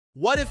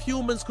What if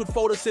humans could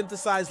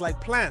photosynthesize like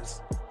plants?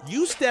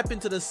 You step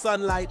into the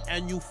sunlight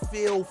and you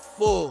feel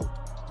full.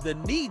 The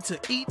need to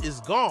eat is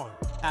gone.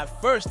 At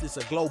first, it's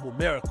a global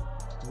miracle.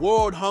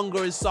 World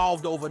hunger is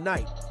solved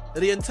overnight.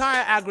 The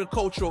entire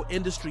agricultural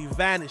industry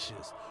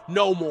vanishes.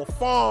 No more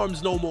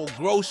farms, no more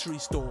grocery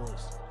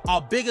stores.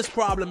 Our biggest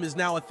problem is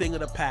now a thing of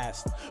the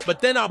past,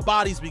 but then our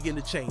bodies begin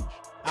to change.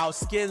 Our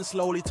skin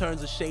slowly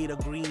turns a shade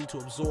of green to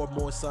absorb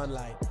more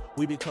sunlight.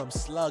 We become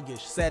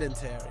sluggish,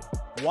 sedentary.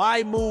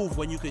 Why move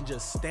when you can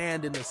just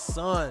stand in the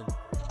sun?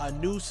 A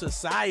new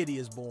society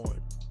is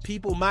born.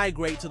 People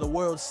migrate to the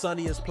world's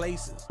sunniest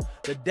places.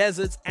 The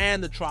deserts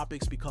and the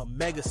tropics become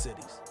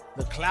megacities.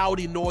 The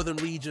cloudy northern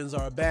regions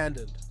are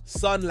abandoned.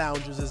 Sun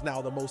lounges is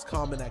now the most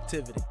common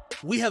activity.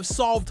 We have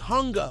solved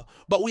hunger,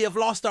 but we have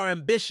lost our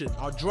ambition,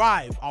 our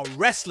drive, our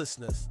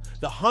restlessness.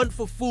 The hunt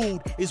for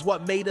food is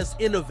what made us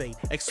innovate,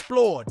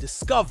 explore,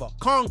 discover,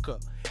 conquer.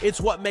 It's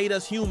what made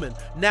us human.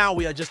 Now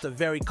we are just a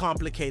very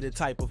complicated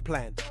type of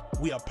plant.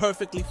 We are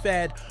perfectly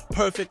fed,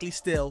 perfectly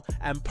still,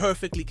 and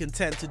perfectly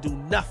content to do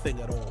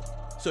nothing at all.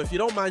 So if you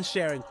don't mind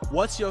sharing,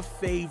 what's your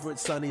favorite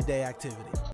sunny day activity?